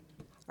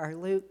are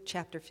Luke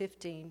chapter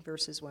 15,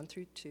 verses 1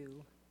 through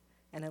 2,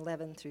 and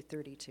 11 through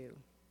 32.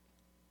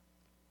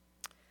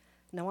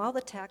 Now all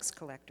the tax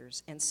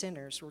collectors and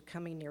sinners were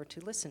coming near to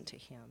listen to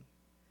him,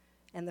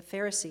 and the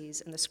Pharisees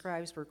and the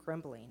scribes were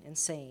grumbling and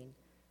saying,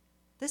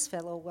 "This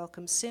fellow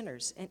welcomes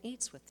sinners and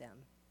eats with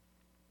them."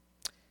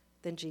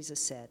 Then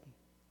Jesus said,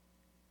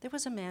 "There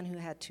was a man who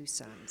had 2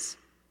 sons.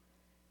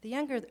 The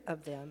younger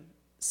of them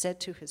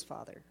said to his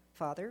father,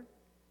 'Father,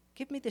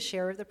 give me the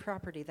share of the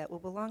property that will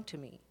belong to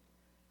me.'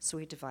 So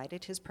he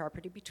divided his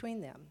property between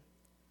them.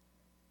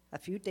 A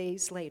few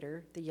days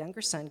later, the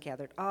younger son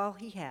gathered all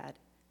he had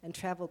and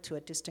traveled to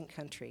a distant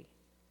country.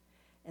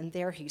 And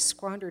there he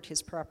squandered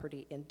his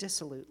property in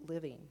dissolute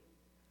living.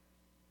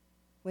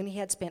 When he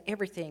had spent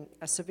everything,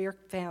 a severe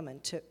famine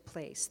took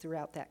place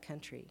throughout that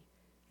country,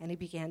 and he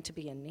began to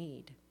be in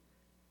need.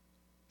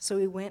 So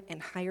he went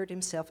and hired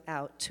himself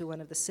out to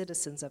one of the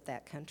citizens of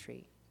that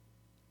country,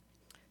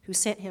 who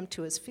sent him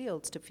to his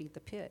fields to feed the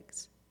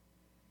pigs.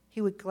 He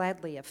would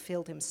gladly have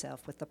filled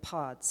himself with the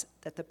pods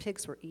that the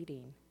pigs were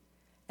eating,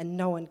 and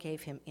no one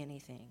gave him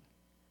anything.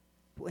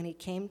 But when he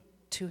came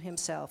to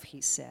himself,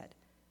 he said,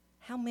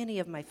 'How many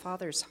of my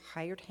father's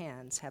hired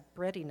hands have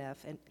bread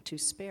enough and to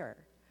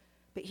spare?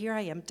 But here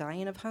I am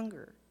dying of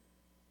hunger.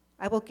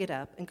 I will get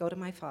up and go to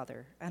my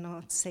father, and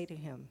I'll say to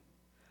him,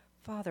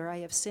 Father,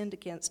 I have sinned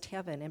against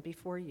heaven and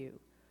before you.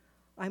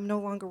 I am no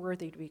longer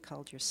worthy to be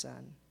called your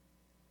son.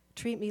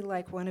 Treat me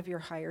like one of your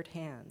hired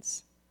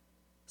hands.'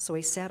 So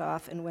he set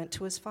off and went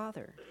to his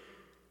father.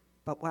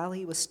 But while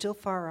he was still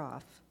far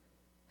off,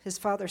 his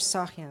father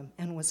saw him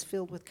and was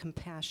filled with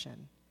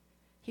compassion.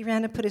 He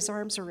ran and put his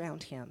arms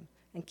around him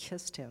and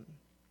kissed him.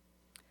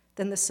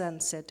 Then the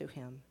son said to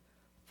him,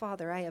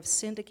 'Father, I have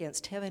sinned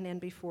against heaven and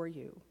before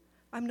you.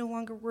 I'm no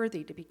longer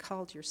worthy to be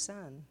called your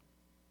son.'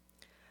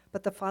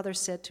 But the father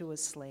said to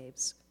his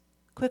slaves,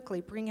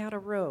 'Quickly bring out a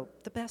robe,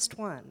 the best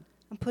one,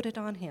 and put it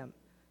on him.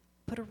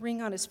 Put a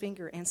ring on his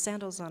finger and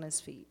sandals on his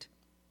feet.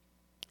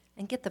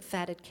 And get the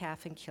fatted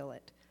calf and kill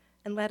it,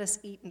 and let us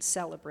eat and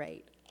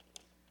celebrate.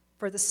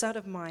 For the son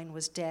of mine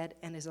was dead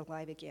and is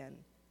alive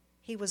again.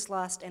 He was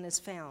lost and is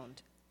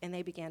found.' And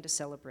they began to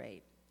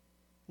celebrate.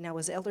 Now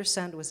his elder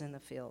son was in the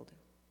field.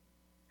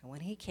 And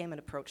when he came and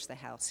approached the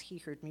house, he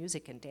heard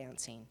music and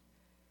dancing.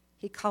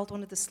 He called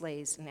one of the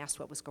slaves and asked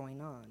what was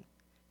going on.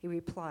 He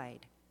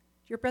replied,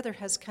 'Your brother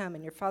has come,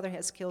 and your father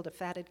has killed a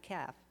fatted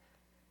calf,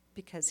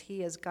 because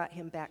he has got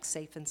him back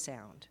safe and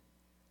sound.'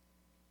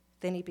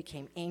 Then he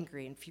became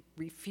angry and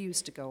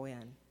refused to go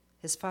in.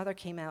 His father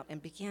came out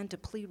and began to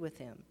plead with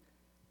him.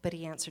 But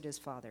he answered his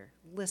father,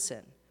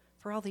 'Listen,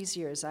 for all these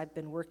years I've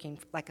been working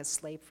like a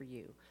slave for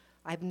you.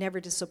 I've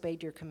never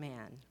disobeyed your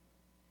command.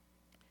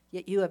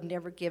 Yet you have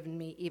never given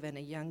me even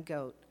a young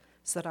goat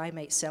so that I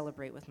may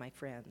celebrate with my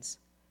friends.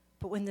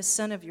 But when this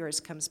son of yours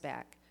comes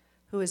back,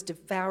 who has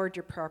devoured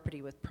your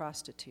property with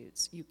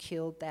prostitutes, you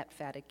killed that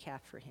fatted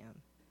calf for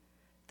him.'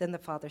 Then the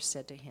father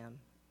said to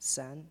him,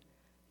 'Son,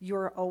 you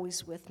are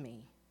always with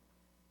me,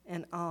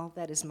 and all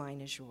that is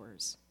mine is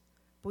yours.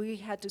 But we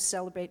had to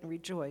celebrate and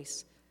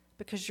rejoice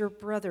because your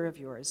brother of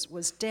yours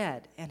was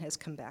dead and has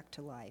come back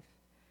to life.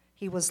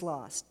 He was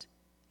lost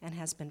and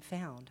has been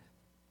found.'"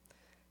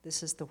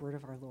 This is the word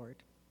of our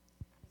Lord.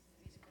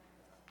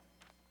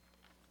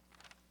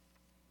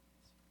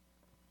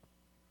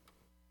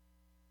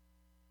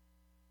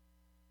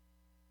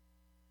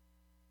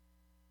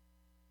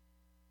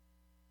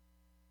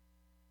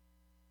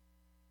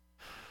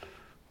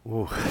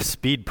 Ooh,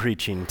 speed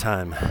preaching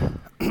time.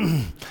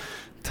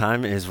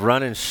 Time is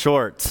running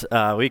short.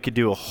 We could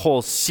do a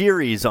whole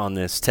series on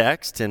this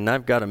text, and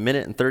I've got 1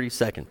 minute and 30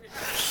 seconds.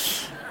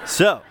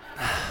 So,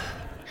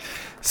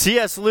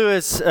 T.S.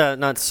 Eliot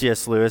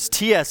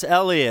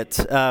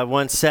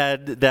once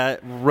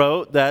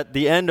wrote that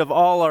the end of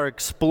all our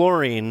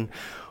exploring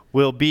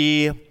will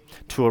be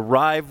to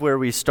arrive where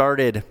we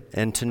started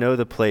and to know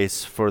the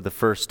place for the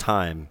first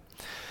time.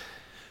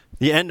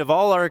 The end of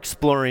all our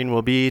exploring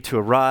will be to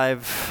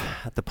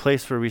arrive at the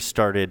place where we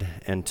started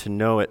and to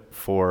know it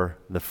for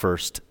the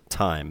first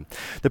time.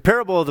 The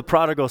parable of the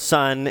prodigal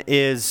son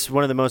is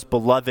one of the most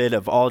beloved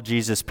of all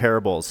Jesus'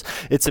 parables.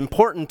 It's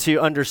important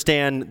to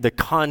understand the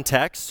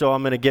context, so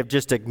I'm going to give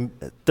just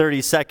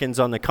 30 seconds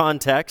on the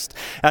context.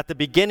 At the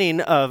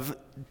beginning of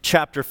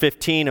chapter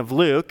 15 of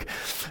Luke,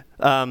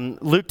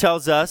 Luke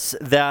tells us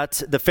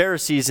that the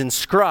Pharisees and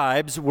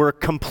scribes were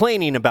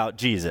complaining about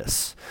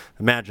Jesus.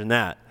 Imagine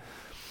that.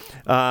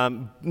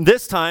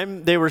 This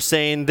time they were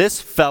saying, "This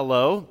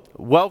fellow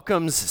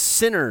welcomes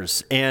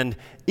sinners and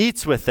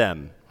eats with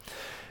them."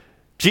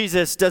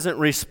 Jesus doesn't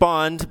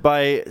respond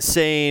by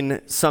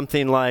saying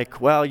something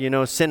like, "Well,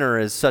 sinner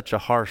is such a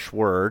harsh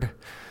word."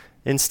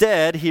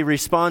 Instead, he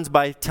responds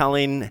by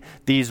telling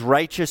these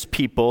righteous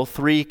people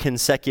 3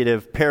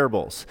 consecutive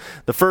parables.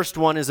 The first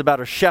one is about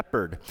a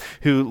shepherd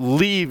who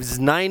leaves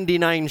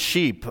 99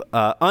 sheep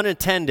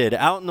unattended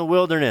out in the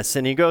wilderness,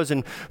 and he goes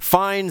and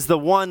finds the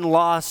one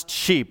lost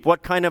sheep.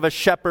 What kind of a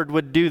shepherd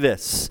would do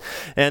this?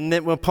 And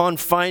then upon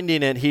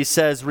finding it, he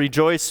says,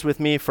 "Rejoice with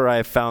me, for I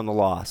have found the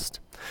lost."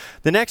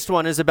 The next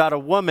one is about a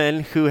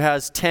woman who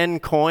has 10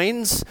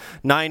 coins.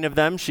 9 of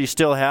them she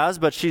still has,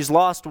 but she's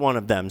lost one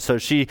of them. So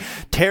she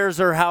tears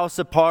her house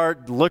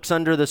apart, looks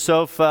under the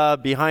sofa,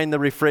 behind the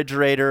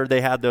refrigerator.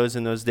 They had those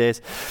in those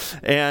days.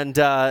 And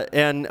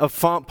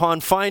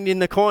upon finding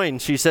the coin,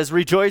 she says,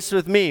 "Rejoice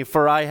with me,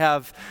 for I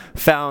have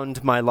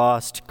found my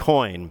lost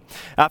coin."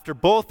 After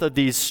both of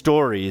these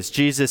stories,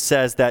 Jesus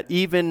says that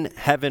even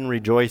heaven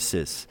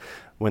rejoices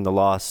when the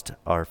lost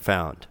are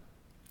found.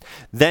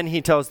 Then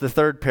he tells the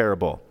third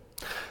parable.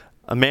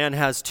 A man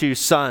has 2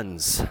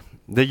 sons.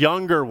 The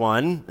younger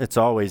one, it's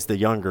always the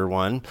younger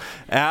one,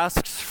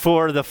 asks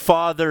for the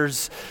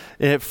father's,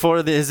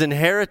 for his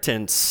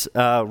inheritance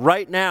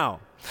right now.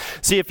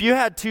 See, if you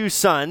had 2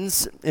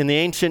 sons in the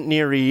ancient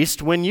Near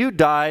East, when you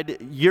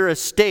died, your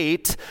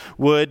estate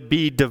would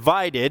be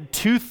divided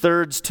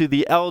 2/3 to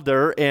the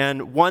elder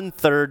and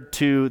 1/3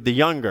 to the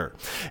younger.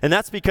 And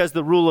that's because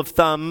the rule of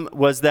thumb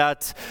was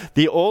that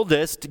the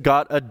oldest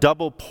got a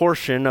double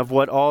portion of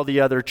what all the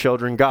other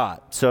children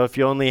got. So if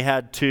you only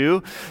had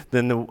 2,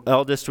 then the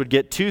eldest would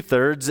get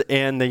 2/3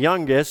 and the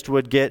youngest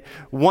would get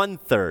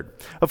 1/3.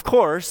 Of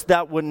course,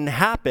 that wouldn't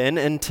happen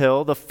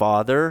until the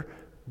father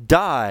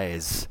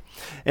dies.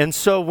 And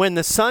so when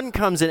the son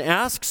comes and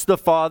asks the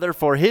father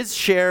for his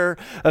share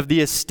of the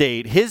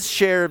estate, his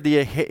share of the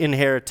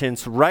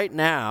inheritance right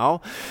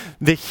now,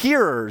 the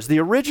hearers, the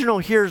original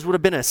hearers, would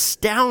have been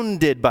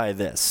astounded by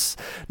this.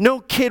 No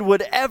kid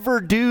would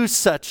ever do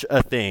such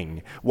a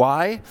thing.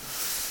 Why?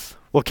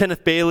 Well,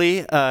 Kenneth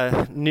Bailey,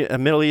 a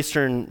Middle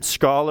Eastern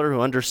scholar who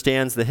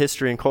understands the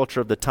history and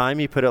culture of the time,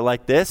 he put it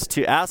like this: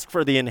 to ask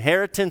for the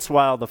inheritance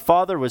while the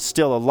father was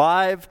still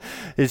alive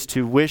is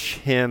to wish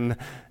him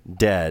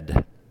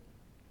dead.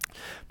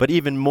 But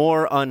even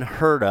more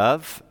unheard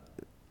of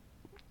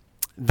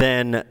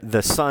than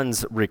the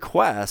son's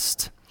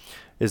request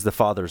is the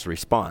father's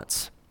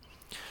response.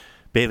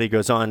 Bailey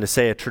goes on to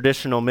say a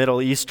traditional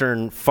Middle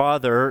Eastern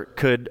father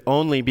could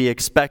only be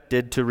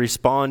expected to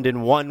respond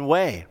in one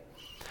way.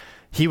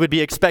 He would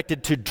be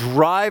expected to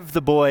drive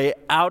the boy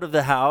out of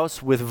the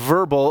house with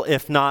verbal,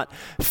 if not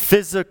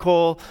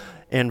physical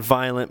and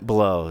violent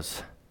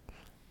blows.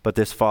 But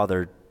this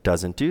father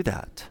doesn't do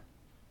that.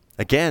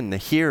 Again, the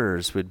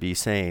hearers would be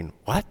saying,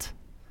 "What?"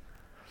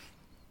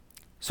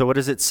 So what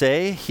does it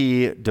say?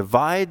 He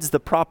divides the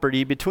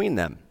property between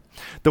them.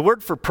 The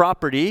word for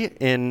property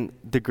in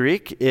the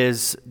Greek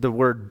is the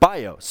word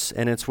bios,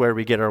 and it's where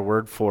we get our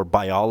word for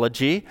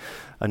biology.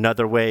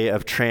 Another way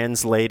of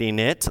translating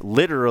it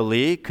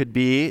literally could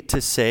be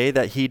to say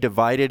that he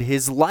divided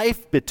his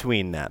life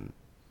between them.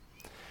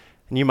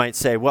 And you might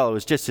say, well, it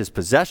was just his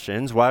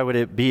possessions. Why would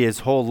it be his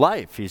whole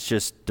life? He's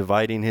just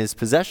dividing his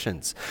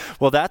possessions.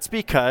 Well, that's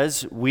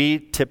because we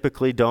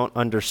typically don't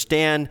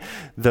understand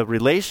the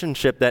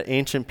relationship that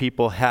ancient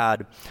people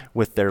had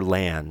with their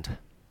land.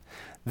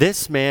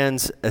 This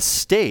man's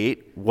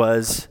estate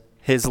was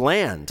his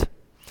land.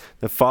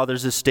 The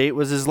father's estate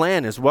was his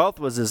land. His wealth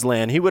was his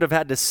land. He would have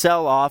had to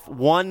sell off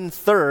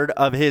 1/3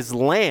 of his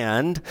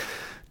land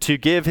to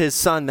give his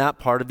son that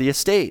part of the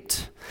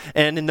estate.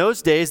 And in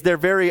those days, their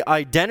very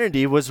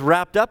identity was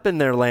wrapped up in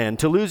their land.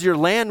 To lose your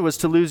land was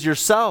to lose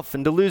yourself,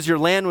 and to lose your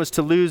land was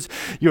to lose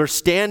your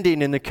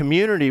standing in the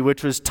community,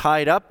 which was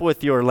tied up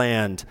with your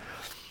land.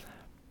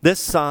 This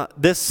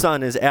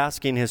son is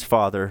asking his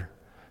father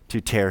to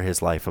tear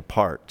his life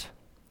apart.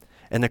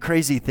 And the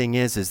crazy thing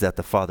is that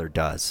the father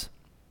does.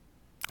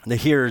 The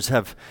hearers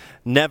have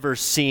never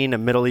seen a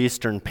Middle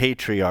Eastern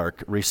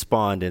patriarch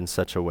respond in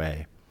such a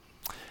way.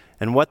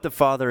 And what the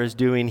father is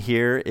doing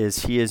here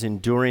is he is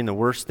enduring the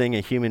worst thing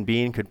a human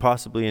being could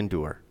possibly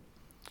endure: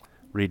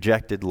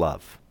 rejected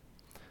love.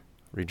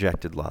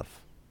 Rejected love.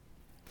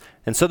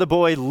 And so the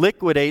boy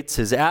liquidates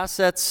his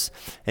assets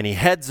and he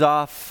heads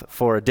off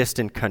for a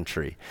distant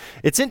country.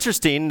 It's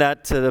interesting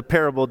that the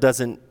parable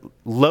doesn't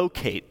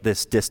locate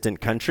this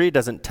distant country. It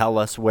doesn't tell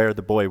us where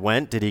the boy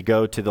went. Did he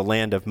go to the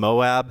land of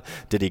Moab?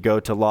 Did he go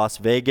to Las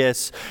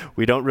Vegas?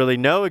 We don't really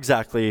know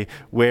exactly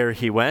where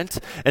he went.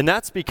 And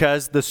that's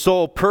because the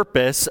sole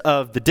purpose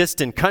of the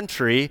distant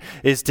country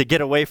is to get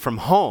away from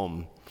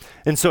home.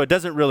 And so it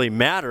doesn't really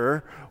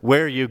matter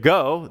where you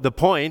go. The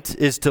point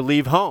is to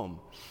leave home.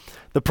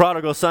 The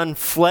prodigal son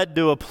fled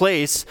to a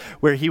place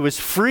where he was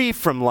free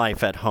from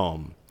life at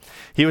home.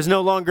 He was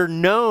no longer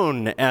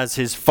known as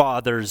his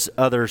father's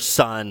other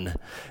son,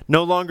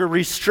 no longer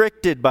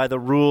restricted by the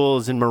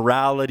rules and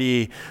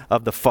morality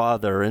of the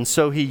father. And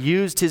so he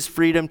used his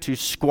freedom to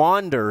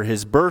squander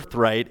his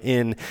birthright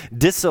in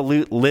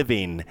dissolute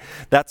living.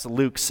 That's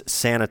Luke's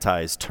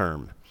sanitized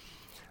term.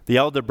 The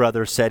elder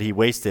brother said he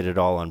wasted it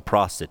all on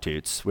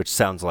prostitutes, which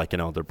sounds like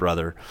an elder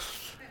brother.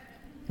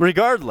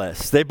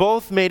 Regardless, they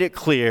both made it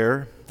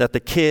clear that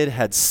the kid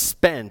had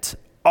spent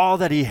all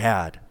that he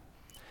had.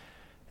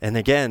 And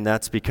again,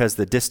 that's because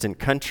the distant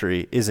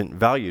country isn't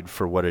valued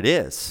for what it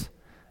is.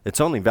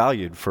 It's only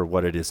valued for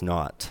what it is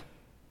not.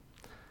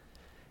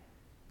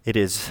 It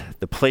is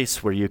the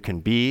place where you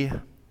can be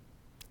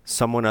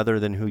someone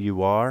other than who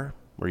you are,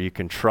 where you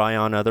can try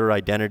on other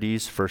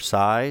identities for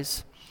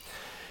size.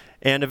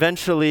 And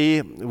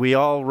eventually, we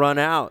all run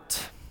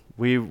out.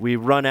 We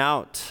run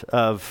out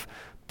of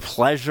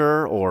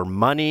pleasure or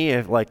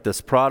money, like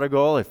this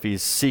prodigal. If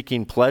he's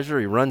seeking pleasure,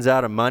 he runs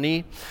out of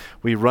money.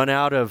 We run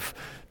out of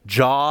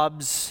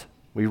jobs.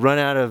 We run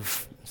out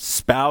of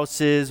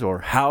spouses or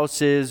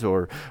houses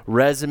or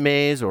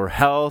resumes or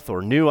health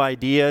or new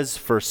ideas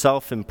for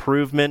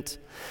self-improvement.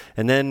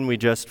 And then we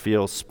just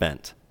feel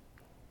spent.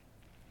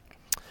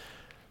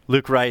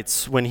 Luke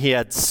writes, when he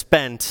had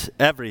spent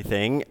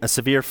everything, a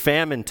severe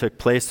famine took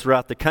place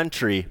throughout the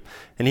country,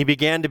 and he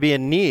began to be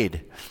in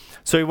need.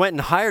 So he went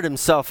and hired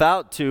himself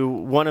out to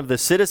one of the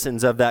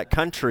citizens of that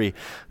country,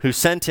 who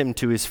sent him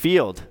to his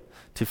field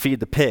to feed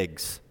the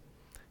pigs.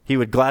 He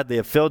would gladly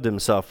have filled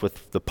himself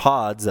with the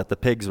pods that the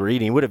pigs were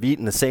eating. He would have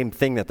eaten the same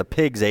thing that the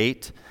pigs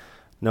ate.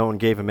 No one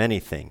gave him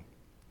anything.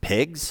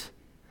 Pigs?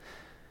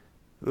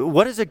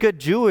 What is a good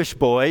Jewish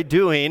boy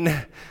doing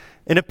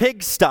in a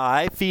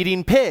pigsty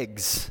feeding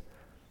pigs?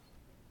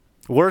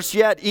 Worse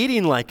yet,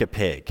 eating like a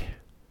pig.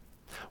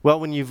 Well,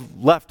 when you've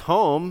left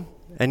home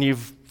and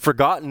you've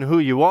forgotten who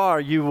you are,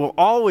 you will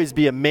always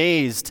be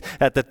amazed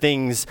at the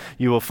things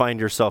you will find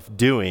yourself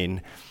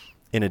doing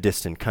in a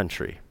distant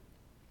country.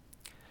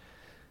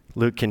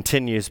 Luke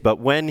continues, but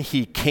when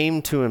he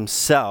came to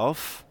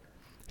himself,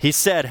 he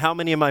said, how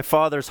many of my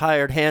father's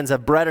hired hands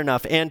have bread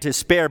enough and to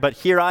spare, but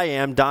here I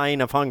am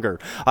dying of hunger.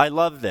 I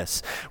love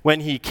this.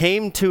 When he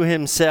came to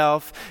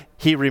himself,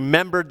 he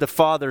remembered the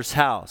Father's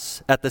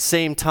house at the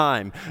same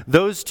time.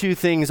 Those two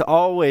things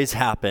always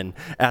happen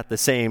at the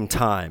same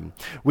time.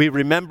 We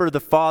remember the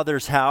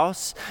Father's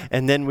house,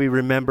 and then we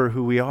remember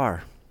who we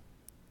are.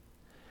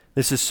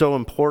 This is so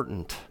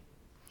important.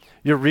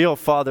 Your real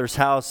Father's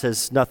house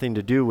has nothing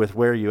to do with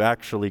where you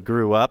actually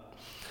grew up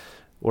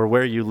or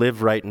where you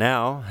live right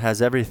now. It has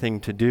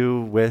everything to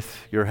do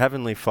with your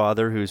Heavenly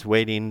Father, who's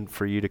waiting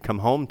for you to come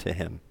home to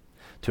Him,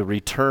 to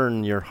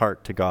return your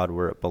heart to God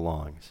where it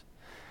belongs.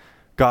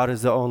 God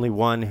is the only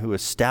one who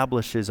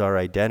establishes our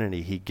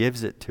identity. He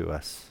gives it to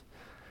us.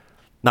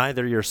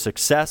 Neither your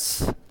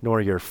success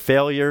nor your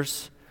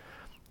failures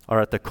are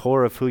at the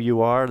core of who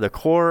you are. The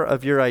core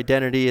of your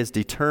identity is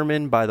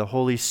determined by the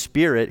Holy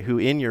Spirit, who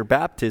in your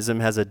baptism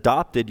has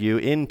adopted you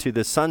into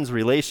the Son's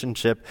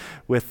relationship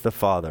with the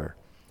Father.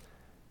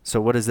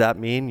 So what does that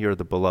mean? You're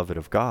the beloved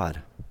of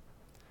God.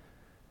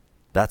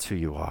 That's who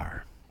you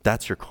are.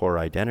 That's your core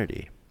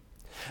identity.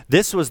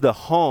 This was the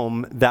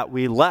home that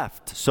we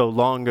left so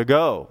long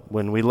ago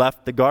when we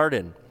left the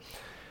garden.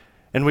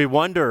 And we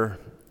wonder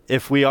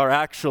if we are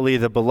actually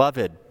the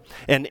beloved.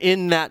 And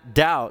in that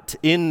doubt,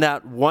 in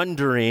that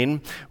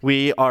wondering,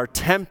 we are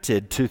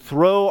tempted to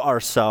throw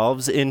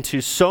ourselves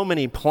into so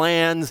many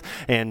plans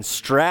and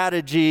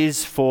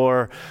strategies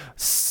for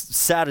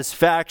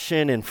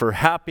satisfaction and for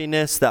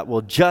happiness that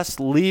will just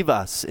leave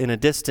us in a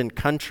distant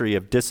country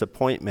of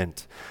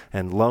disappointment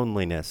and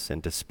loneliness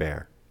and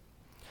despair.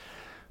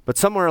 But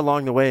somewhere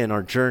along the way in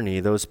our journey,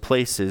 those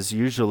places,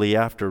 usually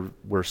after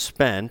we're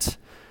spent,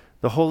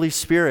 the Holy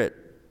Spirit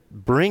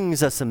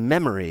brings us a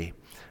memory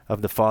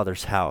of the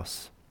Father's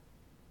house.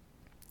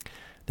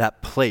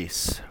 That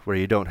place where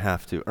you don't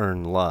have to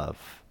earn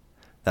love.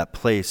 That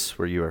place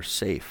where you are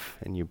safe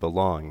and you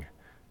belong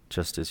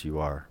just as you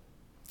are.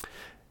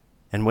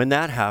 And when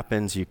that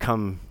happens, you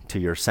come to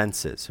your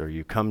senses, or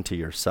you come to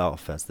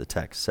yourself, as the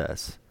text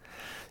says.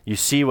 You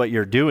see what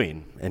you're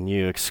doing and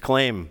you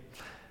exclaim,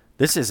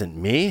 this isn't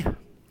me.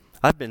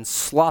 I've been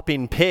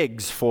slopping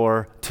pigs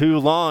for too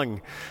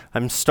long.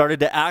 I'm started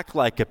to act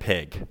like a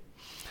pig.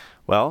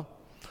 Well,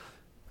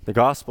 the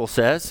gospel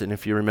says, and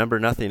if you remember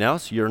nothing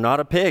else, you're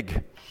not a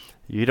pig.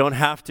 You don't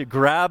have to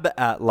grab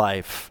at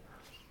life.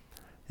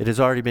 It has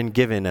already been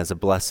given as a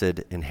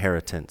blessed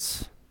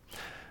inheritance.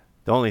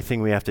 The only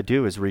thing we have to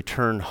do is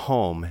return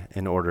home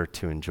in order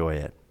to enjoy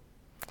it.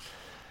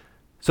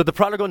 So the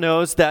prodigal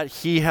knows that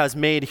he has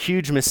made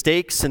huge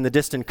mistakes in the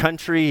distant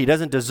country. He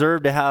doesn't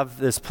deserve to have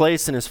this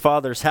place in his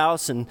father's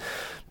house,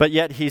 but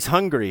yet he's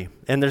hungry,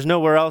 and there's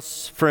nowhere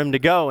else for him to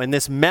go. And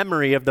this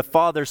memory of the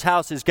Father's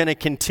house is going to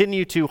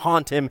continue to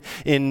haunt him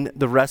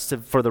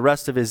for the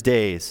rest of his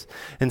days.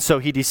 And so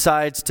he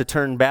decides to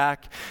turn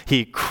back.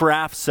 He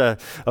crafts a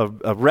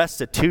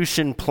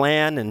restitution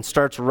plan and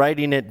starts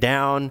writing it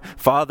down.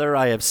 Father,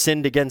 I have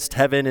sinned against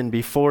heaven and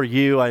before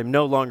you. I am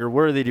no longer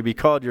worthy to be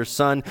called your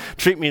son.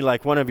 Treat me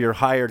like one of your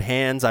hired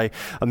hands. I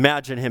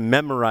imagine him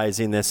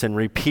memorizing this and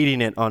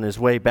repeating it on his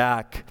way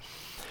back.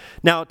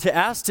 Now, to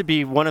ask to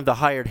be one of the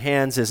hired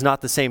hands is not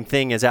the same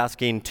thing as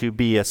asking to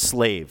be a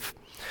slave.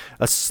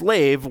 A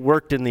slave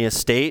worked in the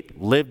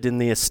estate, lived in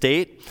the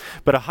estate,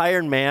 but a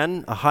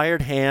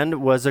hired hand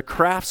was a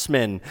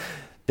craftsman.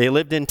 They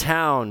lived in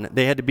town.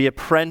 They had to be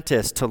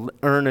apprenticed to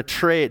learn a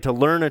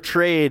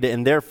trade,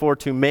 and therefore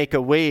to make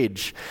a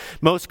wage.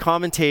 Most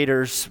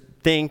commentators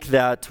think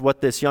that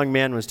what this young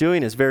man was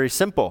doing is very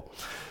simple.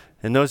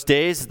 In those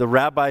days, the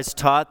rabbis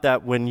taught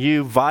that when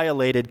you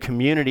violated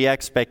community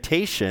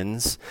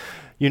expectations,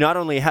 you not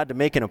only had to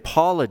make an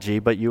apology,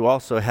 but you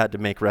also had to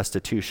make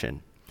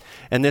restitution.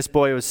 And this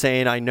boy was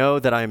saying, I know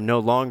that I am no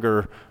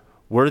longer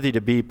worthy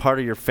to be part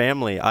of your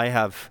family. I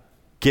have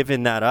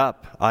given that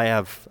up.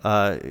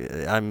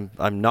 I'm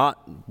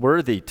not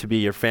worthy to be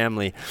your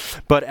family.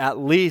 But at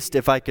least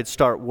if I could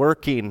start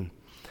working,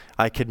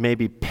 I could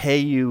maybe pay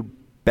you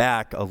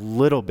back a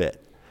little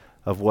bit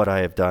of what I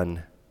have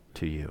done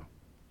to you.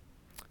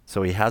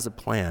 So he has a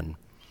plan.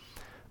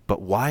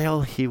 But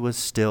while he was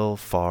still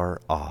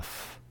far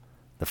off,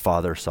 the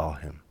Father saw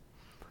him.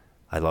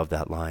 I love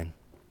that line.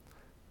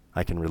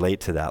 I can relate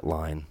to that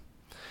line.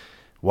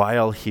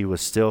 While he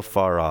was still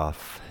far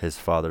off, his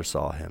Father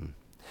saw him.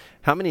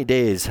 How many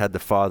days had the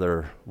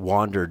Father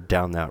wandered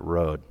down that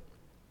road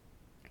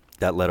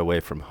that led away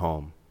from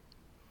home?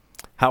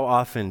 How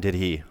often did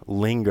he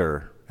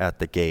linger at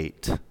the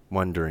gate,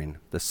 wondering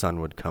the Son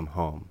would come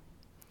home?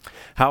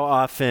 How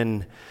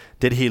often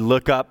did he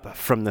look up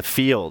from the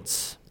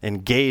fields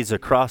and gaze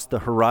across the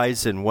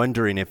horizon,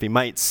 wondering if he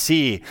might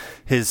see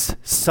his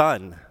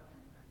Son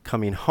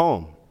coming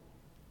home?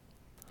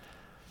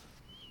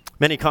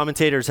 Many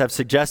commentators have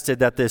suggested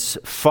that this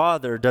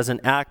father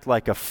doesn't act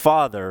like a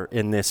father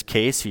in this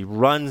case. He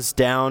runs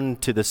down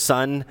to the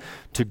Son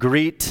to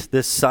greet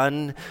this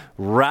Son,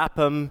 wrap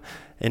him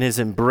in his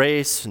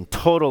embrace in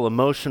total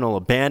emotional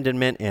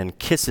abandonment, and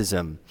kisses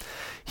him.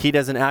 He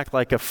doesn't act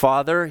like a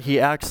father. He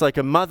acts like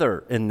a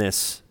mother in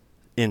this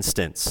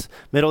instance.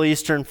 Middle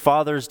Eastern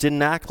fathers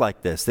didn't act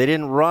like this. They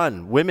didn't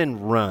run.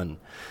 Women run.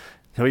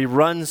 So he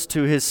runs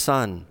to his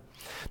son.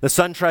 The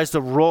son tries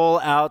to roll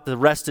out the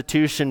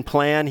restitution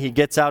plan. He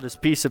gets out his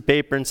piece of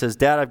paper and says,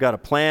 "Dad, I've got a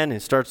plan." He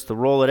starts to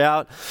roll it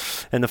out.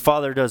 And the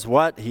father does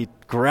what? He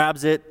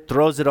grabs it,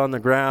 throws it on the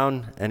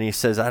ground, and he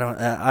says,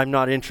 I'm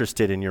not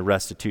interested in your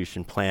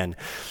restitution plan.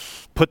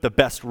 Put the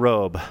best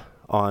robe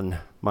on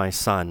my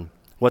son.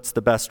 What's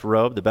the best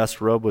robe? The best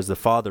robe was the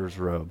father's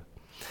robe.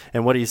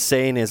 And what he's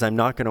saying is, I'm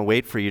not going to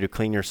wait for you to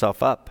clean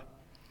yourself up.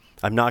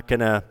 I'm not going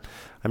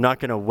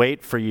to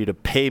wait for you to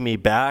pay me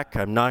back.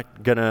 I'm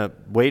not going to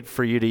wait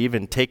for you to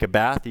even take a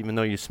bath, even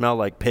though you smell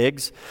like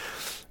pigs.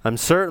 I'm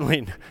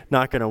certainly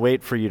not going to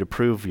wait for you to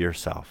prove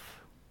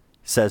yourself.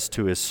 He says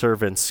to his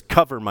servants,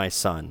 "Cover my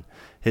son,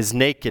 his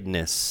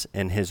nakedness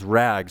and his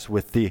rags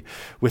with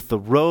the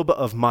robe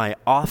of my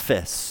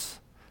office."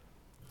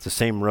 It's the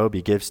same robe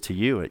he gives to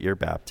you at your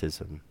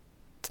baptism.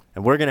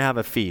 And we're going to have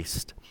a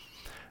feast.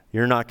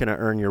 You're not going to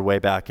earn your way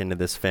back into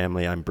this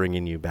family. I'm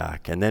bringing you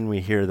back. And then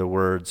we hear the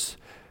words,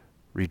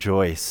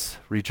 "Rejoice,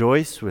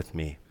 rejoice with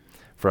me,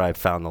 for I have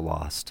found the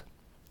lost."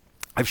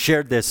 I've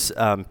shared this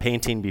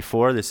painting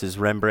before. This is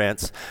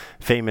Rembrandt's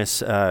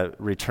famous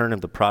Return of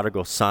the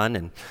Prodigal Son,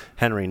 and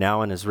Henry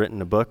Nouwen has written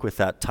a book with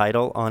that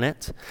title on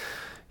it.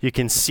 You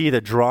can see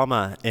the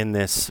drama in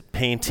this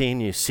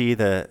painting. You see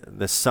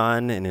the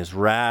son in his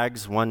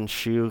rags, one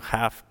shoe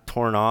half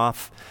torn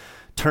off,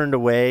 turned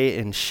away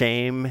in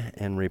shame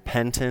and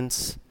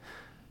repentance.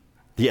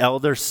 The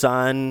elder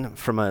son,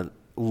 from a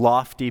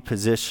lofty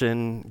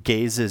position,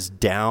 gazes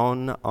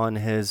down on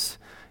his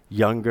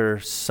younger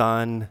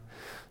son,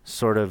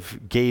 sort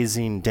of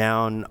gazing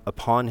down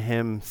upon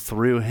him,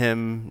 through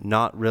him,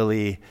 not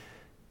really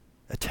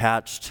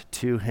attached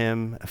to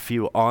him. A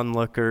few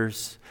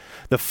onlookers.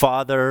 The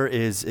father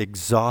is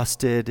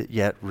exhausted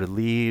yet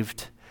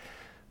relieved.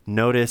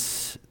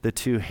 Notice the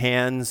two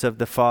hands of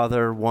the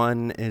father.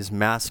 One is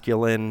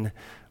masculine,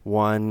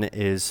 one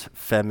is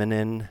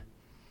feminine.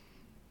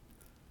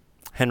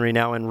 Henry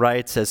Nouwen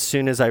writes, "As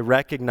soon as I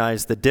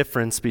recognized the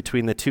difference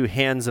between the two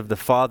hands of the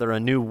Father, a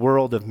new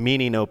world of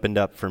meaning opened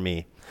up for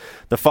me.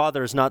 The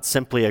Father is not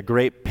simply a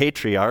great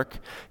patriarch.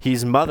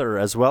 He's mother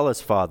as well as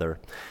father.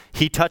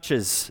 He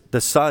touches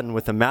the Son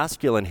with a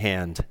masculine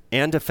hand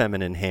and a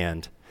feminine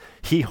hand.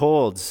 He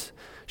holds,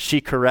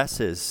 she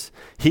caresses.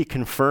 He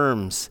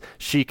confirms,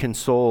 she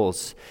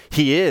consoles.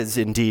 He is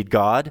indeed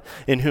God,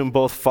 in whom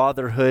both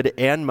fatherhood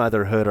and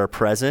motherhood are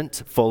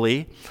present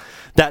fully.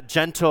 That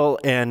gentle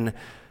and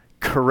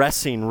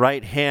caressing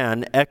right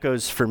hand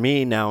echoes for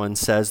me now and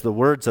says the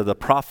words of the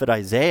prophet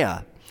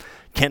Isaiah.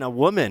 Can a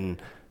woman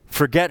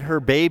forget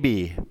her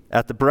baby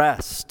at the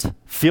breast,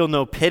 feel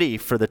no pity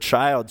for the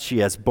child she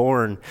has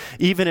borne?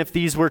 Even if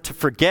these were to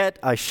forget,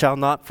 I shall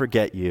not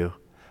forget you.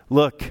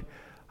 Look,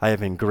 I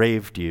have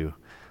engraved you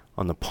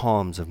on the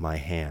palms of my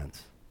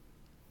hands.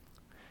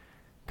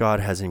 God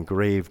has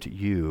engraved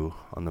you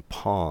on the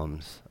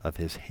palms of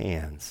his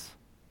hands.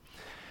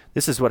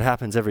 This is what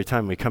happens every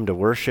time we come to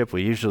worship.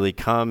 We usually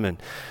come and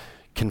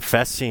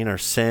confessing our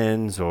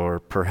sins, or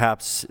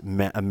perhaps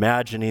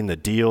imagining the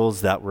deals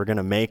that we're going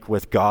to make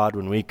with God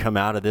when we come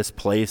out of this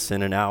place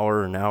in an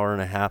hour and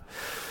a half.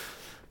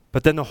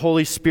 But then the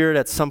Holy Spirit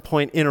at some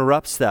point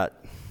interrupts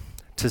that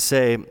to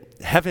say,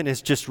 heaven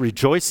is just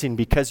rejoicing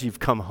because you've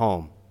come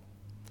home.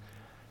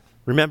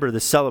 Remember, the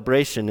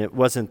celebration, it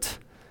wasn't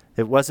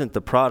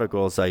the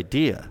prodigal's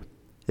idea.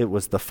 It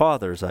was the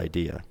Father's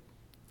idea.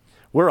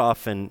 We're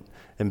often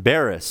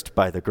embarrassed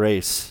by the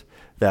grace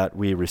that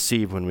we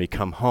receive when we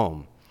come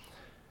home.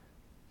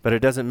 But it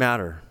doesn't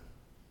matter.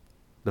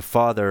 The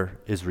Father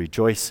is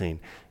rejoicing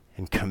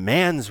and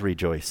commands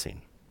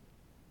rejoicing.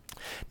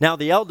 Now,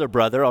 the elder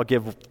brother, I'll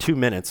give 2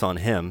 minutes on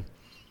him.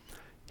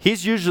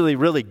 He's usually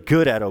really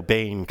good at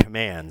obeying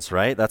commands,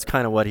 right? That's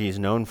kind of what he's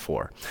known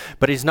for.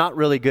 But he's not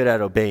really good at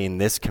obeying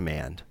this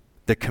command,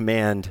 the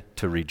command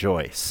to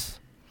rejoice.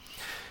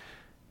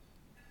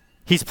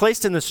 He's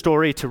placed in the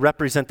story to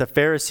represent the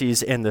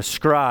Pharisees and the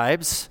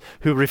scribes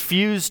who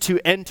refused to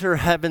enter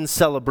heaven's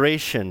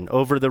celebration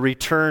over the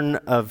return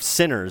of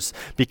sinners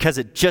because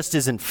it just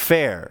isn't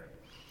fair.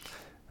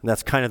 And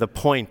that's kind of the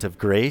point of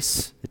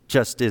grace. It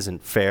just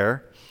isn't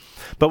fair.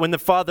 But when the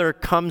father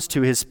comes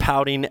to his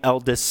pouting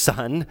eldest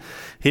son,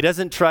 he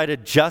doesn't try to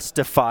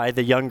justify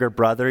the younger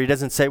brother. He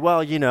doesn't say,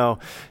 well,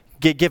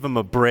 give him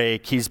a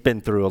break. He's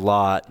been through a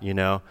lot,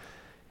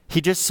 He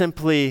just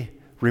simply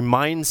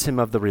reminds him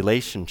of the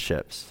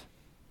relationships.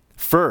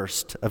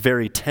 First, a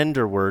very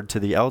tender word to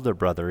the elder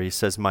brother. He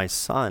says, my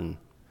son.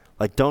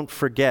 Don't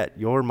forget,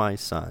 you're my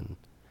son.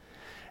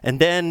 And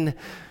then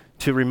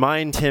to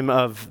remind him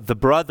of the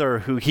brother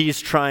who he's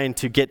trying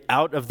to get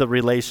out of the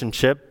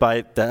relationship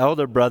by the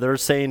elder brother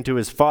saying to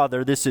his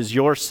father, this is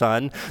your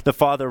son. The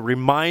father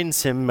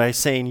reminds him by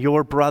saying,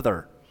 your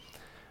brother.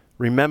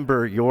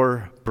 Remember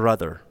your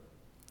brother.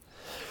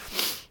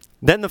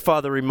 Then the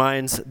father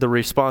reminds the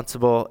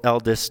responsible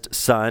eldest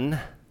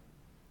son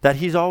that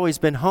he's always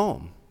been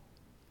home.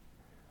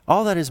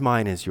 All that is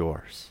mine is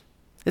yours.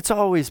 It's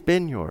always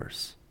been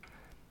yours.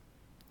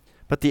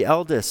 But the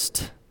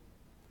eldest,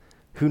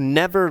 who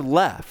never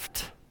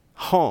left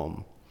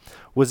home,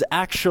 was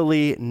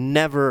actually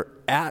never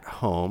at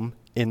home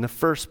in the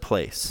first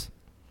place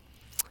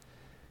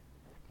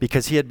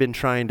because he had been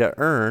trying to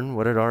earn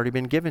what had already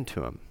been given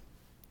to him.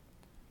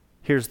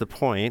 Here's the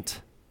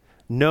point.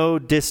 No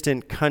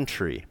distant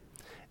country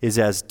is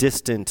as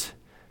distant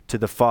to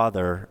the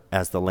Father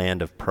as the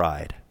land of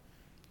pride.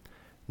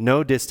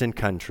 No distant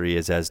country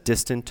is as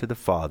distant to the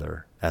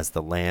Father as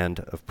the land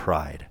of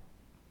pride.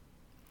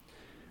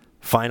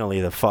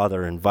 Finally, the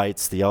father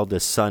invites the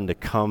eldest son to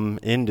come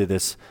into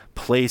this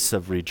place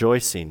of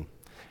rejoicing.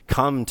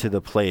 Come to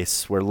the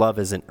place where love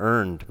isn't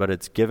earned, but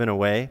it's given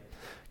away.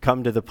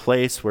 Come to the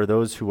place where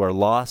those who are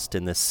lost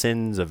in the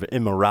sins of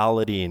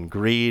immorality and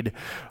greed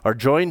are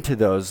joined to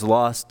those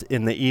lost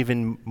in the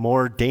even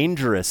more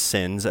dangerous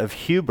sins of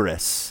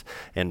hubris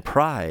and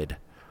pride.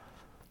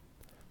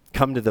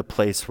 Come to the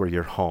place where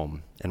you're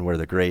home and where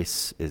the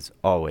grace is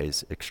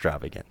always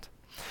extravagant.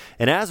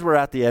 And as we're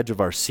at the edge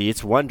of our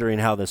seats, wondering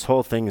how this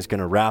whole thing is going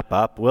to wrap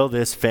up, will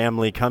this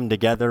family come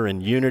together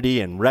in unity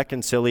and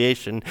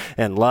reconciliation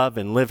and love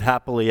and live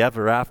happily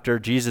ever after?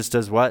 Jesus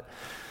does what?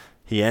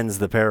 He ends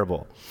the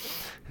parable.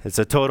 It's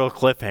a total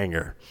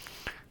cliffhanger,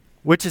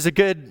 which is a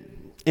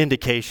good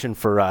indication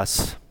for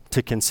us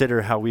to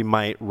consider how we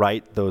might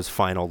write those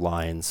final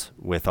lines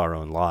with our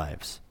own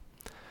lives.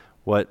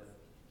 What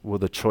will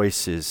the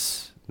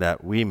choices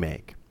that we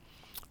make?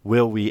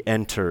 Will we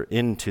enter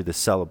into the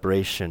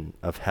celebration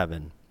of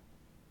heaven?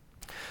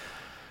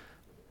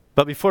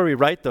 But before we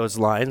write those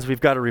lines, we've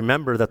got to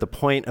remember that the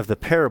point of the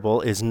parable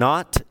is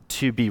not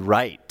to be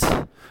right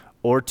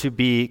or to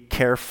be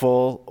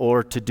careful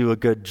or to do a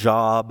good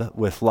job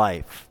with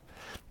life.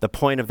 The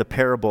point of the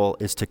parable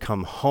is to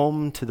come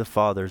home to the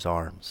Father's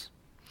arms.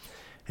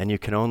 And you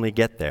can only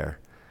get there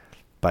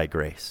by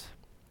grace.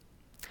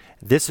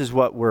 This is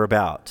what we're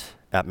about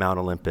at Mount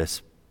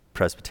Olympus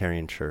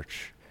Presbyterian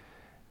Church.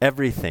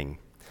 Everything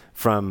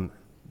from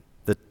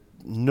the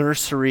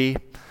nursery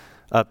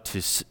up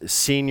to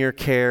senior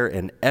care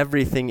and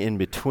everything in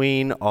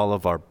between, all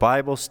of our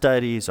Bible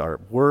studies, our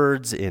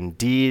words and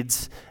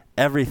deeds,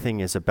 everything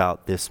is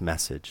about this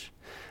message,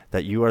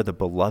 that you are the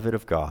beloved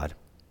of God,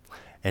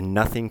 and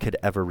nothing could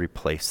ever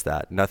replace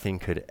that. Nothing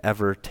could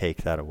ever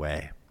take that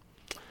away.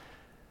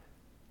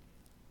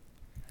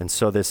 And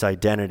so this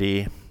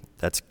identity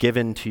that's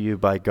given to you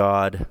by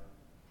God,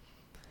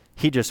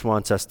 He just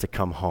wants us to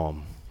come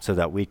home so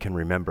that we can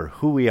remember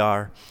who we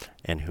are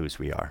and whose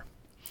we are.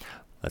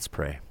 Let's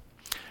pray.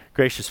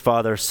 Gracious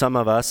Father, some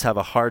of us have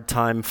a hard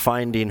time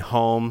finding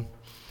home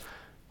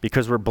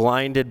because we're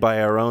blinded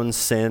by our own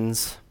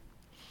sins.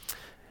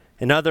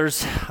 And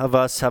others of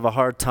us have a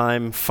hard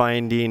time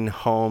finding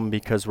home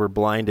because we're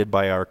blinded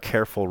by our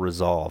careful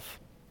resolve.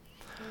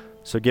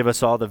 So give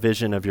us all the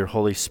vision of your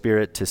Holy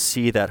Spirit to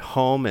see that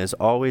home is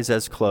always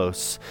as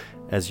close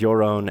as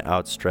your own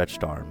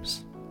outstretched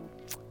arms.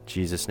 In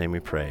Jesus' name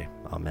we pray.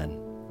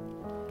 Amen.